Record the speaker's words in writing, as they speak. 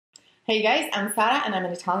Hey guys, I'm Sara and I'm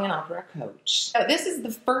an Italian opera coach. This is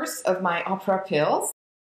the first of my opera pills.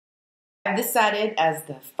 I've decided as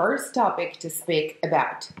the first topic to speak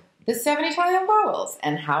about the 7 Italian vowels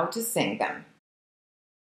and how to sing them.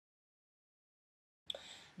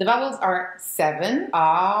 The vowels are 7,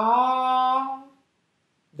 A,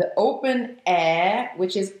 the open E,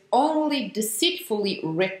 which is only deceitfully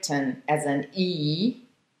written as an E,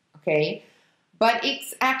 okay? But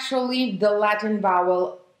it's actually the Latin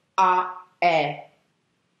vowel A,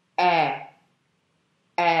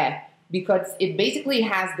 because it basically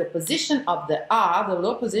has the position of the A, the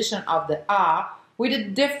low position of the A, with a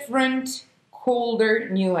different, colder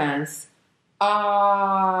nuance.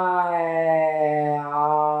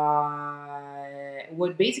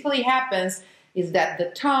 What basically happens is that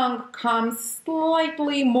the tongue comes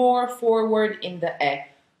slightly more forward in the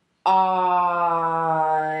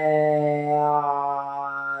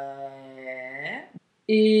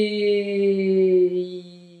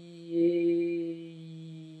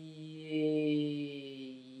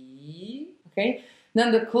Okay,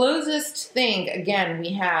 then the closest thing, again,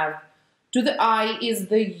 we have to the I is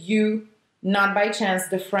the U. Not by chance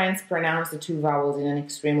the French pronounce the two vowels in an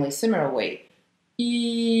extremely similar way.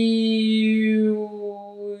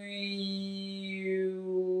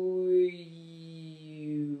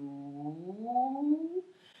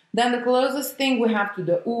 Then the closest thing we have to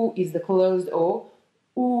the U is the closed O.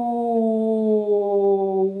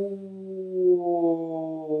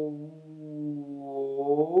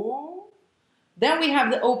 Then we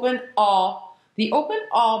have the open A. The open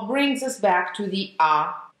A brings us back to the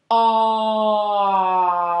A.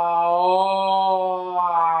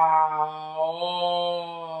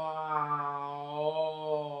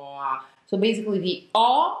 So basically the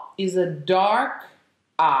A is a dark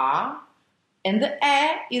A and the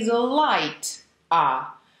E is a light A.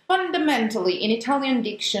 Fundamentally, in Italian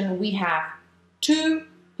diction, we have two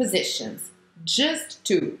positions, just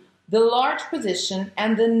two, the large position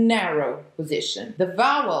and the narrow position. The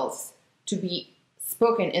vowels to be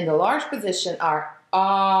spoken in the large position are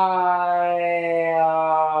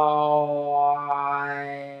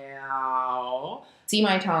See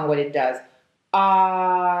my tongue, what it does.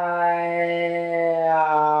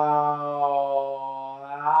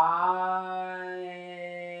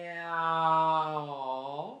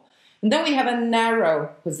 And then we have a narrow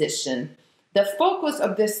position. The focus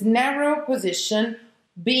of this narrow position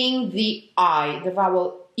being the I, the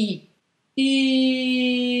vowel E.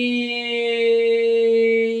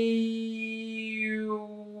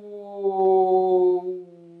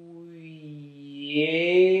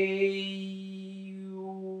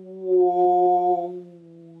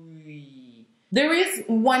 There is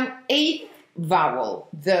 1/8 vowel,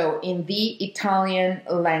 though, in the Italian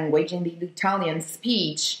language, in the Italian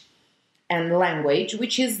speech and language,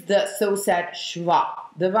 which is the so-said schwa,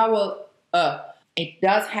 the vowel E. It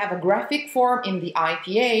does have a graphic form in the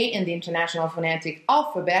IPA, in the International Phonetic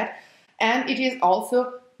Alphabet, and it is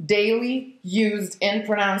also daily used in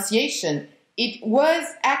pronunciation. It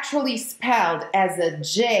was actually spelled as a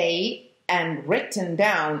J and written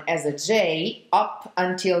down as a J up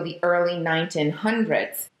until the early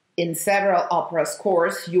 1900s. In several opera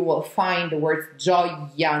scores, you will find the words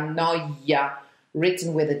gioia, noia,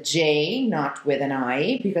 written with a J, not with an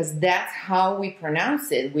I, because that's how we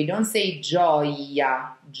pronounce it. We don't say gioia,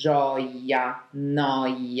 gioia,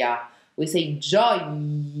 noia. We say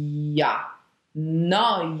gioia,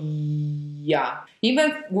 noia.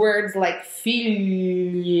 Even words like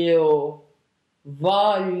figlio,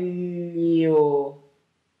 voglio,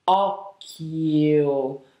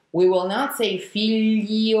 occhio. We will not say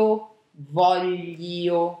figlio,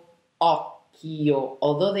 voglio, occhio,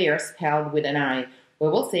 although they are spelled with an I. We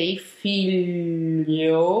will say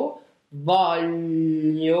figlio,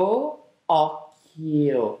 voglio,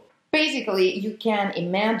 occhio. Basically, you can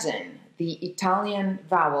imagine the Italian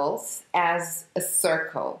vowels as a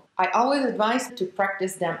circle. I always advise to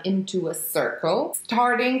practice them into a circle,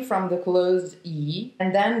 starting from the closed E,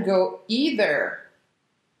 and then go either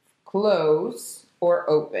close or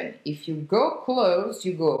open. If you go close,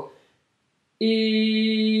 you go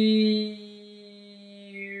E,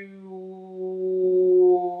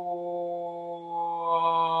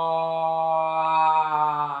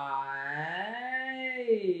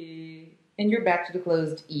 and you're back to the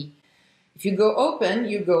closed E. If you go open,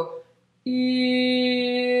 you go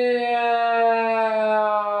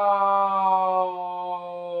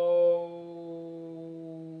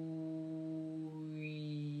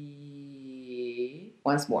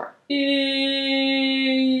once more.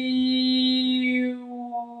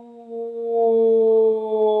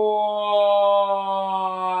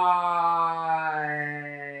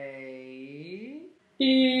 And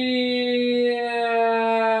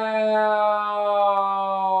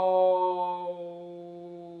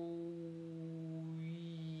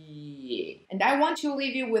I want to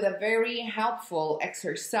leave you with a very helpful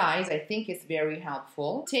exercise. I think it's very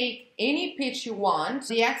helpful. Take any pitch you want.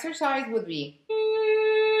 The exercise would be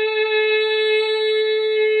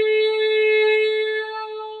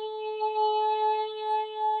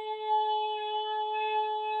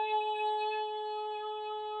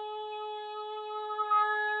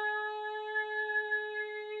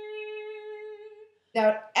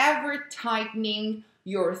without ever tightening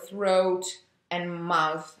your throat and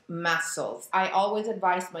mouth muscles. I always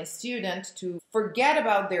advise my students to forget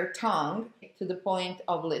about their tongue to the point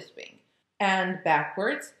of lisping. And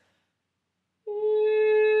backwards.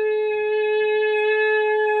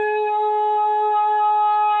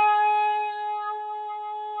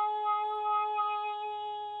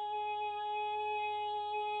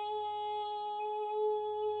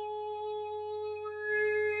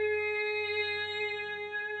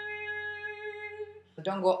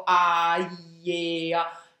 Don't go, ah, yeah,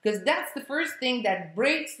 because that's the first thing that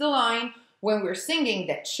breaks the line when we're singing,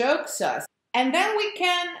 that chokes us. And then we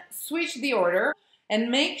can switch the order and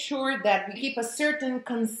make sure that we keep a certain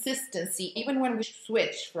consistency, even when we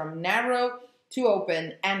switch from narrow to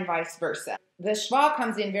open and vice versa. The schwa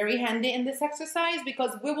comes in very handy in this exercise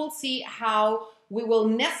because we will see how we will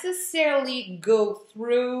necessarily go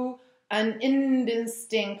through an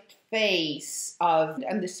indistinct phase of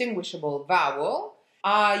undistinguishable vowel.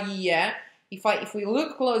 Yeah. If we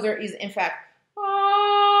look closer, is in fact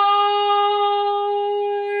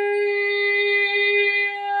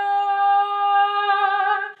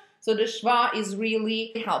so the schwa is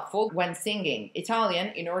really helpful when singing Italian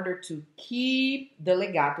in order to keep the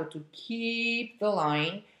legato, to keep the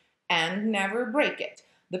line and never break it.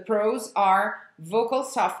 The pros are vocal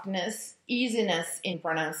softness, easiness in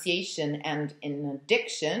pronunciation and in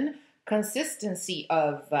diction, consistency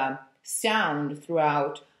of sound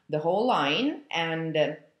throughout the whole line,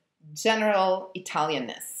 and general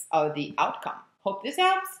Italianness of the outcome. Hope this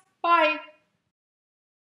helps. Bye!